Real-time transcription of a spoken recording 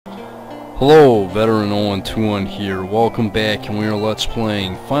Hello, Veteran 0121 here. Welcome back, and we are Let's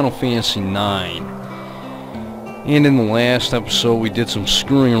Playing Final Fantasy IX. And in the last episode, we did some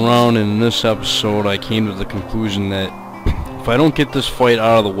screwing around, and in this episode, I came to the conclusion that if I don't get this fight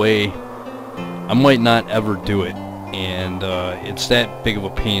out of the way, I might not ever do it. And it's that big of a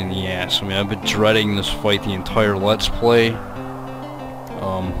pain in the ass. I mean, I've been dreading this fight the entire Let's Play.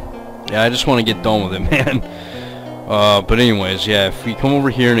 Yeah, I just want to get done with it, man. But anyways, yeah, if we come over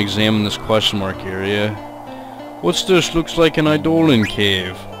here and examine this question mark area. What's this? Looks like an Eidolon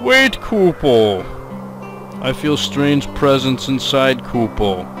cave. Wait, Kupo! I feel strange presence inside,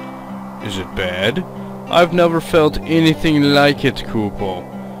 Kupo. Is it bad? I've never felt anything like it, Kupo.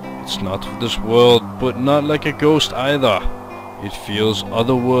 It's not of this world, but not like a ghost either. It feels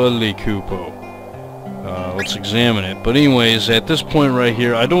otherworldly, Kupo. Let's examine it. But anyways, at this point right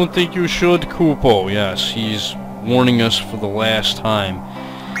here, I don't think you should, Kupo. Yes, he's warning us for the last time.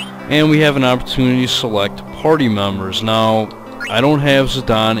 And we have an opportunity to select party members. Now, I don't have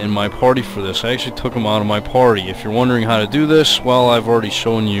Zidane in my party for this. I actually took him out of my party. If you're wondering how to do this, well, I've already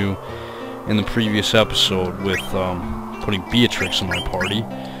shown you in the previous episode with putting Beatrix in my party.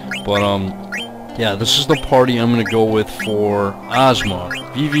 But, yeah, this is the party I'm going to go with for Ozma,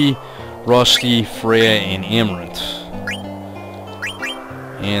 Vivi, Rusty, Freya, and Amaranth.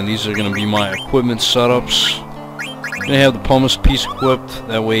 And these are going to be my equipment setups. I'm going to have the Pumice piece equipped,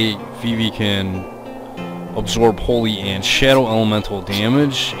 that way Vivi can absorb holy and shadow elemental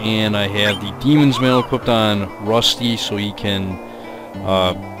damage, and I have the Demon's Mail equipped on Rusty so he can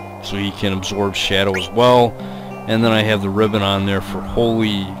absorb shadow as well, and then I have the ribbon on there for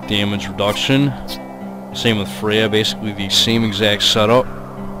holy damage reduction. Same with Freya, basically the same exact setup.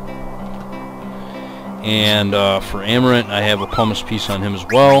 And for Amaranth, I have a Pumice piece on him as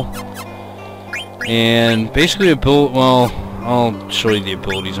well. And basically well, I'll show you the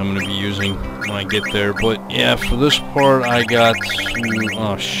abilities I'm going to be using when I get there. But yeah, for this part, I got to...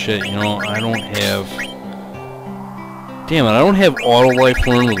 Oh shit, you know, I don't have... Damn it, I don't have auto life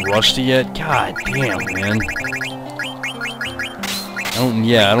learn with Rusty yet. God damn, man. I'm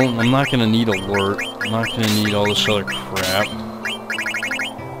not going to need alert. I'm not going to need all this other crap.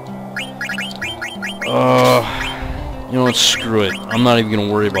 You know what, screw it. I'm not even going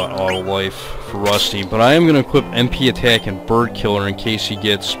to worry about auto life for Rusty, but I am going to equip MP attack and bird killer in case he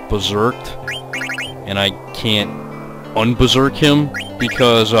gets berserked and I can't unberserk him,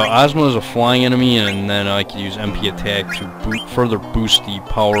 because Ozma is a flying enemy, and then I can use MP attack to further boost the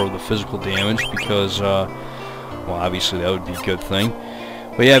power of the physical damage, because well, obviously that would be a good thing.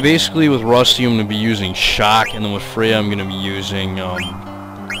 But yeah, basically with Rusty I'm going to be using Shock, and then with Freya I'm going to be using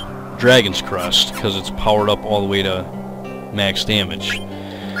Dragon's Crest, because it's powered up all the way to max damage.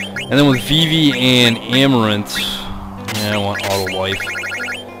 And then with Vivi and Amaranth, yeah, I want auto life.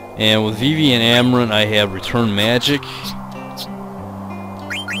 And with Vivi and Amaranth, I have Return Magic.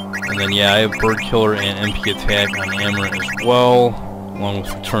 And then yeah, I have Bird Killer and MP attack on Amaranth as well, along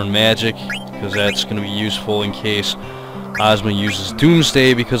with Return Magic, because that's going to be useful in case Ozma uses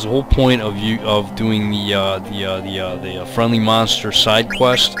Doomsday, because the whole point of doing the friendly monster side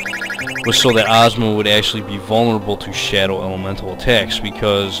quest was so that Ozma would actually be vulnerable to shadow elemental attacks,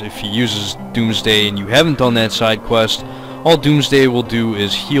 because if he uses Doomsday and you haven't done that side quest, all Doomsday will do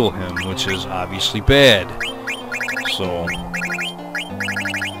is heal him, which is obviously bad. So,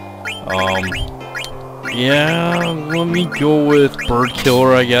 yeah, let me go with Bird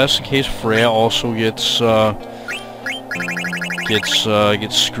Killer, I guess, in case Freya also gets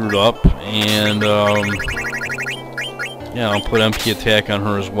screwed up, and yeah, I'll put MP attack on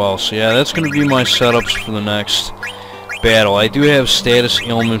her as well. So yeah, that's going to be my setups for the next battle. I do have status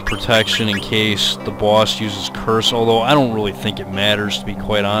ailment protection in case the boss uses curse, although I don't really think it matters, to be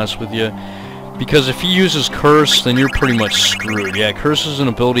quite honest with you, because if he uses curse, then you're pretty much screwed. Yeah, curse is an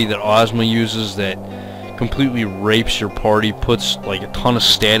ability that Ozma uses that completely rapes your party, puts like a ton of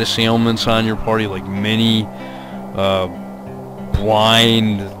status ailments on your party, like mini,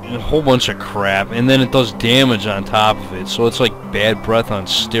 blind, a whole bunch of crap, and then it does damage on top of it, so it's like bad breath on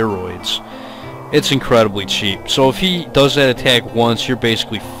steroids. It's incredibly cheap. So if he does that attack once, you're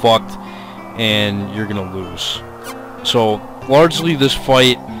basically fucked and you're gonna lose. So largely this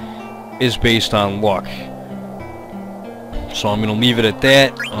fight is based on luck. So I'm gonna leave it at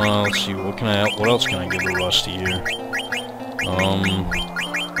that. Let's see, what else can I give to Rusty here?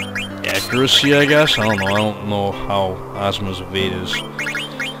 Accuracy, I guess. I don't know how Ozma's evade is.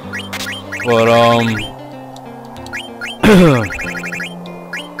 But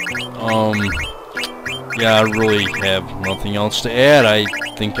yeah, I really have nothing else to add. I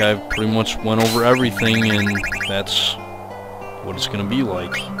think I've pretty much went over everything, and that's what it's gonna be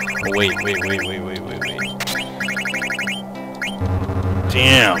like. Oh, wait.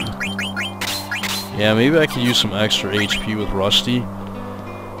 Damn. Yeah, maybe I could use some extra HP with Rusty,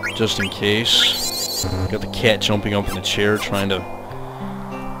 just in case. Got the cat jumping up in the chair trying to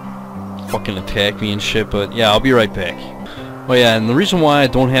fucking attack me and shit, but yeah, I'll be right back. Oh yeah, and the reason why I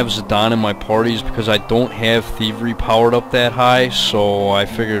don't have Zidane in my party is because I don't have Thievery powered up that high, so I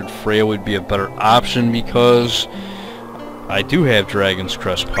figured Freya would be a better option because I do have Dragon's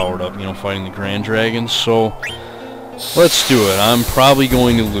Crest powered up, you know, fighting the Grand Dragons, so let's do it. I'm probably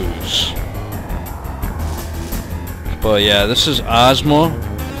going to lose. But yeah, this is Ozma.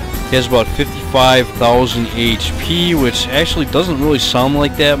 He has about 55,000 HP, which actually doesn't really sound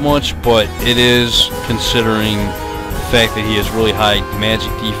like that much, but it is considering the fact that he has really high magic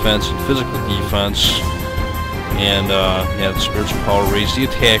defense and physical defense. And yeah, the spiritual power raised the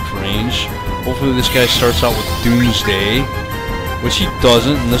attack range. Hopefully this guy starts out with Doomsday, which he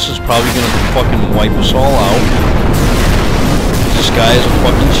doesn't, and this is probably going to fucking wipe us all out. This guy is a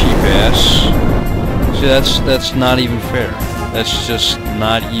fucking cheap ass. See, that's not even fair. That's just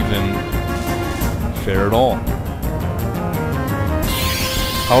not even fair at all.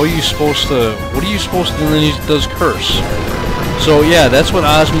 How are you supposed to... What are you supposed to do? And then he does curse. So yeah, that's what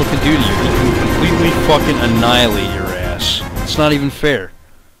Ozma can do to you. He can completely fucking annihilate your ass. It's not even fair.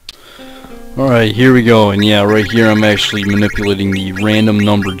 Alright, here we go. And yeah, right here I'm actually manipulating the random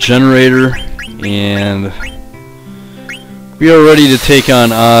number generator. And we are ready to take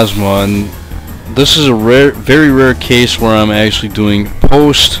on Ozma. And this is a very rare case where I'm actually doing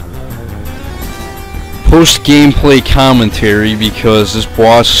post-gameplay commentary because this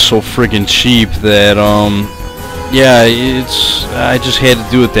boss is so friggin' cheap that, yeah, I just had to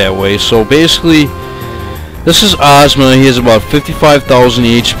do it that way. So basically, this is Ozma. He has about 55,000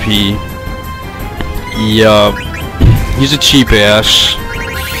 HP. He's a cheap ass.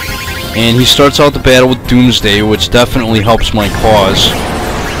 And he starts out the battle with Doomsday, which definitely helps my cause.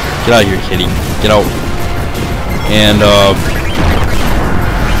 Get out of here, kitty. Get out. And,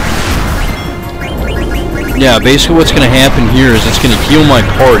 yeah, basically what's going to happen here is it's going to heal my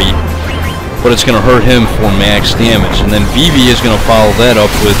party, but it's going to hurt him for max damage. And then Vivi is going to follow that up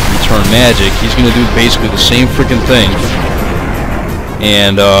with Return Magic. He's going to do basically the same freaking thing.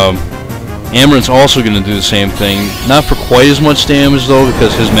 And, Amaranth's also going to do the same thing. Not for quite as much damage, though,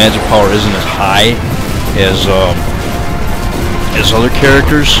 because his magic power isn't as high as other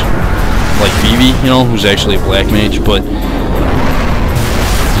characters, like Vivi, you know, who's actually a black mage, but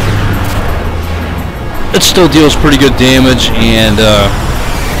it still deals pretty good damage, and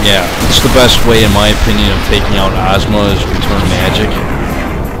yeah, it's the best way, in my opinion, of taking out Ozma is Return Magic.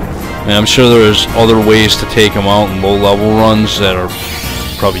 And I'm sure there's other ways to take him out in low-level runs that are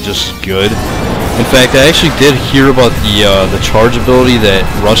probably just as good. In fact, I actually did hear about the charge ability that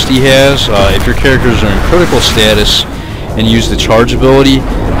Rusty has. If your characters are in critical status and use the charge ability,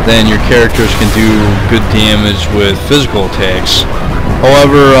 then your characters can do good damage with physical attacks.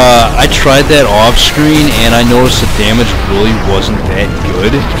 However, I tried that off screen and I noticed the damage really wasn't that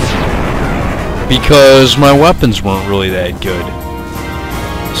good because my weapons weren't really that good.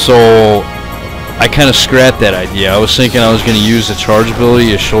 So I kind of scrapped that idea. I was thinking I was going to use the charge ability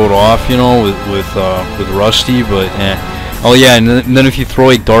to show it off, you know, with Rusty, but eh. Oh yeah, and then if you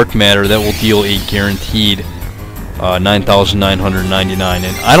throw a dark matter, that will deal a guaranteed 9,999,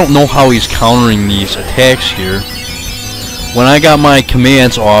 and I don't know how he's countering these attacks here. When I got my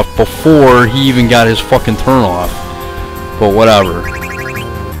commands off before he even got his fucking turn off, but whatever.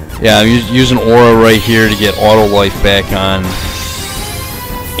 Yeah, I'm using Aura right here to get auto life back on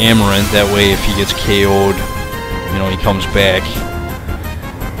Amaranth. That way, if he gets KO'd, you know, he comes back.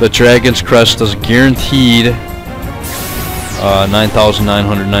 The Dragon's Crest does a guaranteed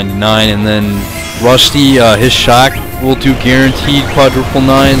 9,999, and then Rusty, his shock will do guaranteed quadruple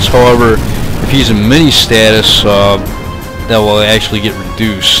nines. However, if he's in mini status, that will actually get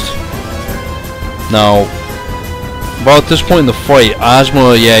reduced. Now, about this point in the fight,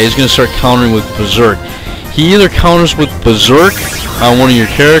 Ozma, yeah, he's going to start countering with Berserk. He either counters with Berserk on one of your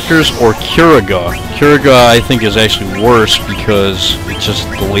characters or Curaga. Curaga, I think, is actually worse because it just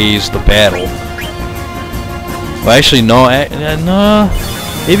delays the battle. Well, actually, no,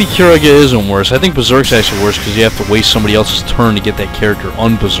 maybe Curaga isn't worse. I think Berserk's actually worse because you have to waste somebody else's turn to get that character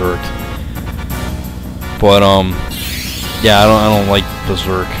unberserked. But, yeah, I don't like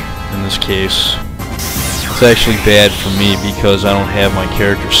Berserk in this case. It's actually bad for me because I don't have my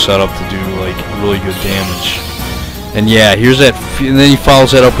character set up to do, like, really good damage. And yeah, here's that, and then he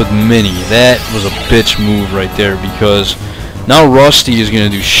follows that up with Mini. That was a bitch move right there because now Rusty is going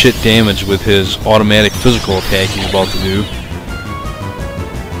to do shit damage with his automatic physical attack he's about to do.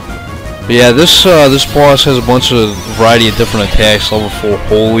 But yeah, this boss has a bunch of variety of different attacks. Level 4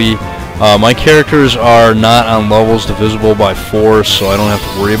 Holy. My characters are not on levels divisible by 4, so I don't have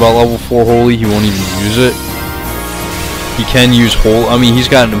to worry about level 4 Holy. He won't even use it. He can use Holy. I mean, he's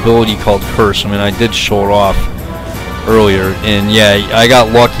got an ability called Curse. I mean, I did show it off earlier, and yeah, I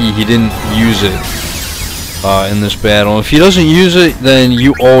got lucky. He didn't use it in this battle. If he doesn't use it, then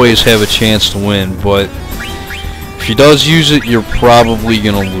you always have a chance to win. But if he does use it, you're probably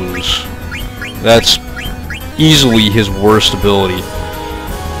gonna lose. That's easily his worst ability,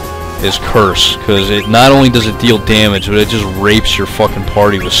 is Curse, because it not only does it deal damage, but it just rapes your fucking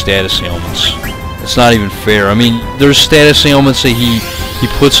party with status ailments. It's not even fair. I mean, there's status ailments that he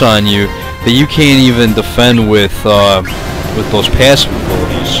puts on you that you can't even defend with those passive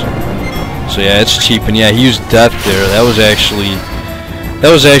abilities. So yeah, it's cheap. And yeah, he used Death there. That was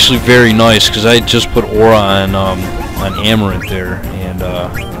actually very nice, because I just put Aura on Amaranth there, and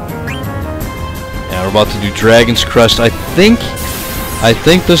yeah, we're about to do Dragon's Crest. I think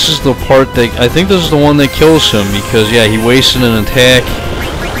this is the part that this is the one that kills him, because yeah, he wasted an attack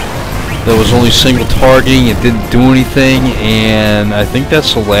that was only single targeting. It didn't do anything, and I think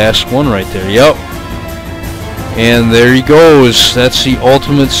that's the last one right there. Yep. And there he goes. That's the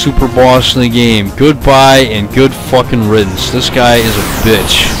ultimate super boss in the game. Goodbye and good fucking riddance. This guy is a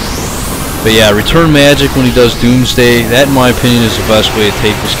bitch. But yeah, return magic when he does Doomsday. That, in my opinion, is the best way to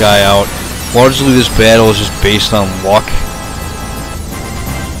take this guy out. Largely, this battle is just based on luck.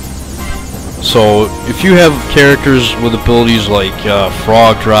 So, if you have characters with abilities like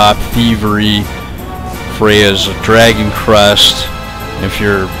Frog Drop, Thievery, Freya's Dragon Crest, if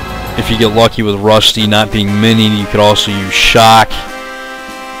you get lucky with Rusty not being minied, you could also use Shock.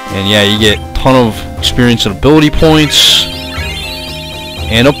 And yeah, you get a ton of experience and ability points.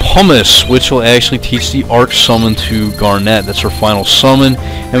 And a Pumice, which will actually teach the Arch Summon to Garnet. That's her final summon.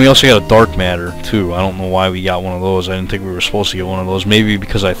 And we also got a Dark Matter, too. I don't know why we got one of those. I didn't think we were supposed to get one of those. Maybe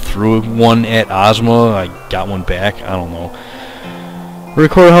because I threw one at Ozma, I got one back. I don't know.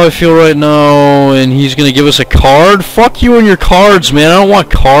 Record how I feel right now, and he's going to give us a card? Fuck you and your cards, man. I don't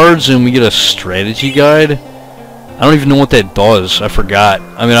want cards, and we get a strategy guide. I don't even know what that does. I forgot.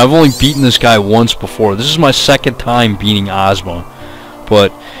 I mean, I've only beaten this guy once before. This is my second time beating Ozma.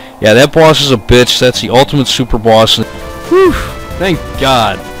 But, yeah, that boss is a bitch. That's the ultimate super boss. Whew, thank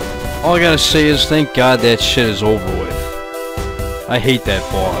God. All I gotta say is thank God that shit is over with. I hate that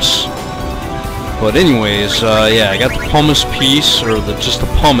boss. But anyways, yeah, I got the Pumice piece, or just the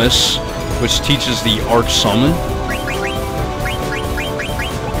Pumice, which teaches the Arch Summon.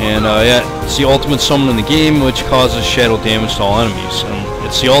 And, yeah, it's the ultimate summon in the game, which causes shadow damage to all enemies. And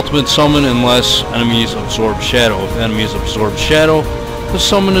it's the ultimate summon unless enemies absorb shadow. If enemies absorb shadow, the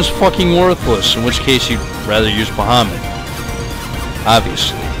summon is fucking worthless, in which case you'd rather use Bahamut.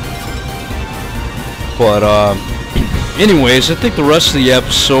 Obviously. But, anyways, I think the rest of the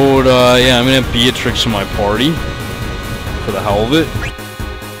episode, yeah, I'm gonna have Beatrix in my party, for the hell of it.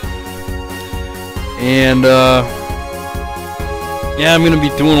 And, yeah, I'm gonna be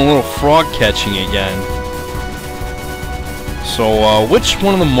doing a little frog catching again. So, which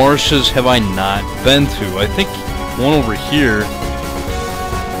one of the marshes have I not been to? I think one over here,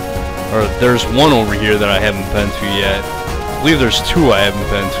 or there's one over here that I haven't been to yet. I believe there's two I haven't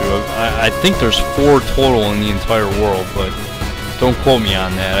been to. I think there's 4 total in the entire world, but don't quote me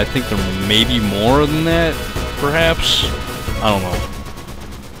on that. I think there may be more than that, perhaps. I don't know.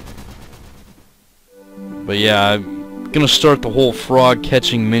 But yeah, I'm gonna start the whole frog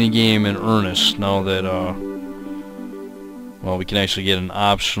catching minigame in earnest now that, well, we can actually get an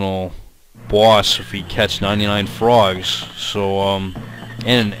optional boss if we catch 99 frogs. So,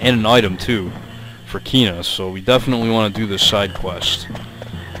 and an item too for Kina, so we definitely want to do this side quest.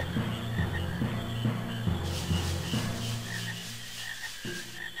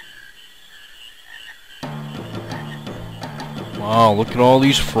 Wow, look at all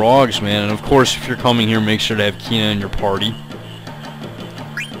these frogs, man. And of course, if you're coming here, make sure to have Kina in your party.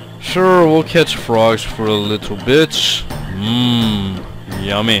 Sure, we'll catch frogs for a little bit. Mmm,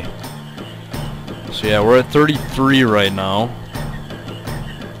 yummy. So yeah, we're at 33 right now.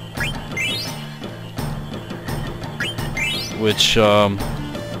 Which, you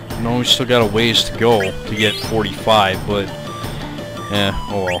know, we still got a ways to go to get 45, but,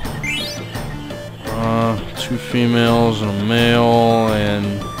 oh well. 2 females and a male,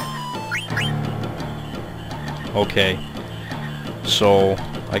 and, okay, so,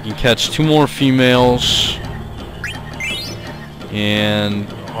 I can catch 2 more females, and,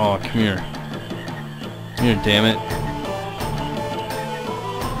 oh, come here, damn it.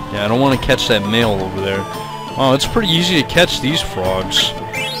 Yeah, I don't want to catch that male over there. Oh, it's pretty easy to catch these frogs.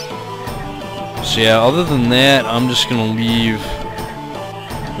 So yeah, other than that, I'm just gonna leave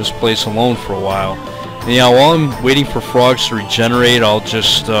this place alone for a while. And yeah, while I'm waiting for frogs to regenerate, I'll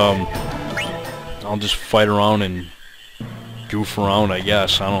just fight around and goof around, I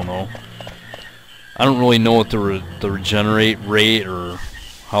guess. I don't know. I don't really know what the regenerate rate or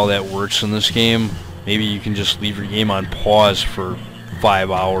how that works in this game. Maybe you can just leave your game on pause for 5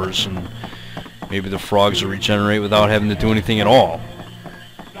 hours and maybe the frogs will regenerate without having to do anything at all.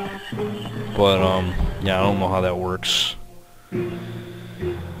 But yeah, I don't know how that works.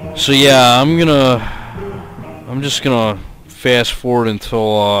 So yeah, I'm just gonna fast forward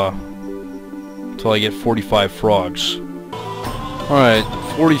until I get 45 frogs. Alright,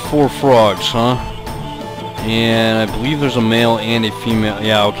 44 frogs, huh? And I believe there's a male and a female.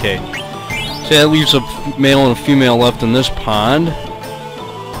 Yeah, okay. So that leaves a male and a female left in this pond.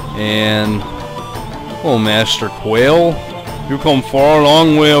 And oh, Master Quail, you come far a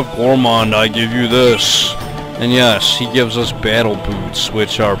long way of Gourmand, I give you this. And yes, he gives us battle boots,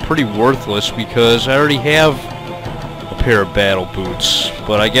 which are pretty worthless because I already have a pair of battle boots.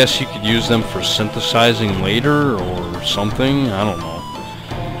 But I guess you could use them for synthesizing later or something. I don't know.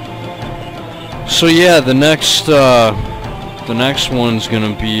 So yeah, the next one's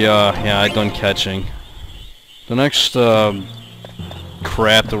gonna be yeah, I done catching. The next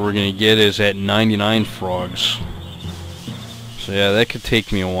crap that we're gonna get is at 99 frogs. So yeah, that could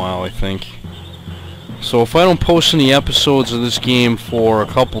take me a while, I think. So if I don't post any episodes of this game for a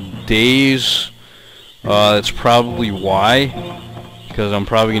couple days, that's probably why. Because I'm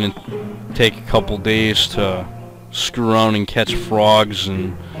probably gonna take a couple days to screw around and catch frogs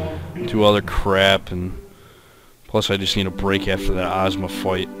and do other crap, and plus I just need a break after that Ozma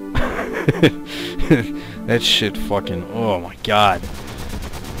fight. That shit fucking, oh my god.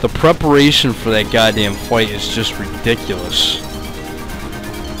 The preparation for that goddamn fight is just ridiculous.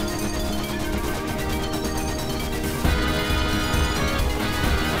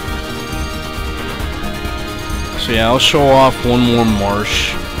 So yeah, I'll show off one more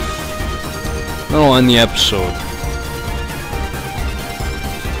marsh. Then I'll end the episode.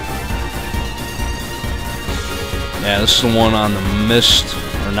 Yeah, this is the one on the mist,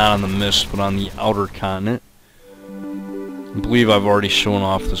 or not on the mist, but on the outer continent. I believe I've already shown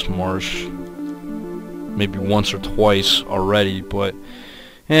off this marsh. Maybe once or twice already, but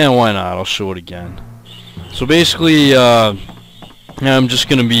yeah, why not? I'll show it again. So basically, yeah, I'm just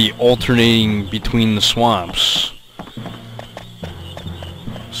going to be alternating between the swamps.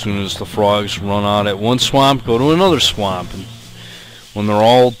 As soon as the frogs run out at one swamp, go to another swamp. And when they're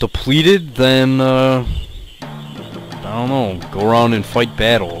all depleted, then, I don't know, go around and fight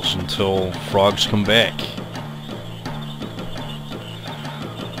battles until frogs come back.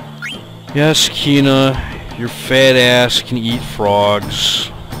 Yes, Kina, your fat ass can eat frogs.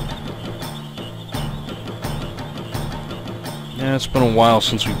 Yeah, it's been a while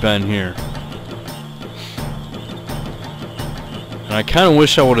since we've been here. And I kind of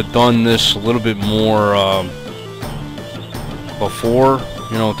wish I would have done this a little bit more before,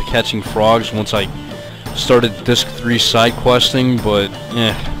 you know, with the catching frogs once I started Disc 3 side questing, but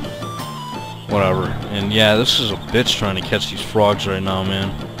eh, whatever. And yeah, this is a bitch trying to catch these frogs right now,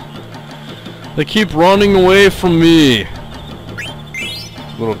 man. They keep running away from me.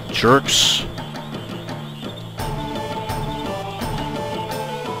 Little jerks.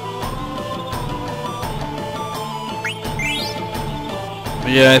 But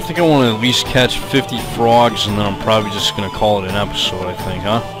yeah, I think I want to at least catch 50 frogs, and then I'm probably just going to call it an episode, I think,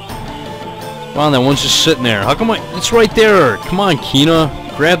 huh? Come on, that one's just sitting there. How come it's right there. Come on, Kina.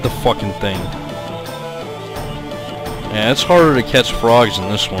 Grab the fucking thing. Yeah, it's harder to catch frogs than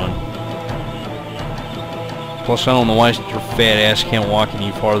this one. Plus, I don't know why your fat ass can't walk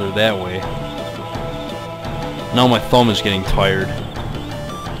any farther that way. Now my thumb is getting tired.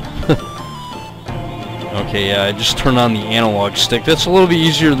 Okay, yeah, I just turned on the analog stick. That's a little bit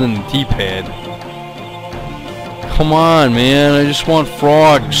easier than the D-pad. Come on, man. I just want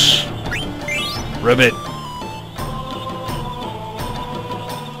frogs. Ribbit.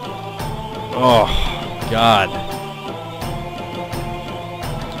 Oh, God.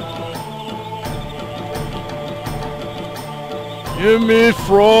 Give me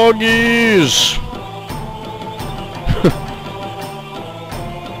froggies!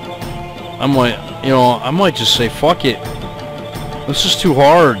 I might just say, fuck it. This is too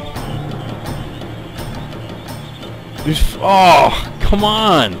hard. Oh, come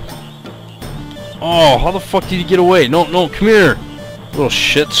on! Oh, how the fuck did he get away? No, no, come here! Little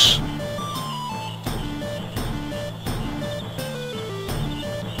shits.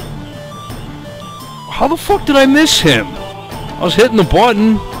 How the fuck did I miss him? I was hitting the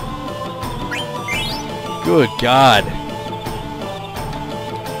button. Good God.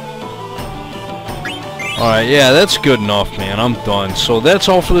 Alright, yeah, that's good enough, man. I'm done. So that's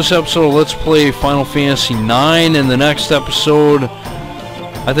all for this episode. Let's play Final Fantasy IX. In the next episode,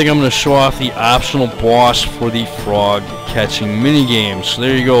 I think I'm going to show off the optional boss for the frog catching minigame. So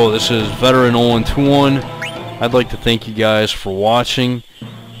there you go. This is Veteran 0121. I'd like to thank you guys for watching,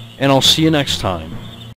 and I'll see you next time.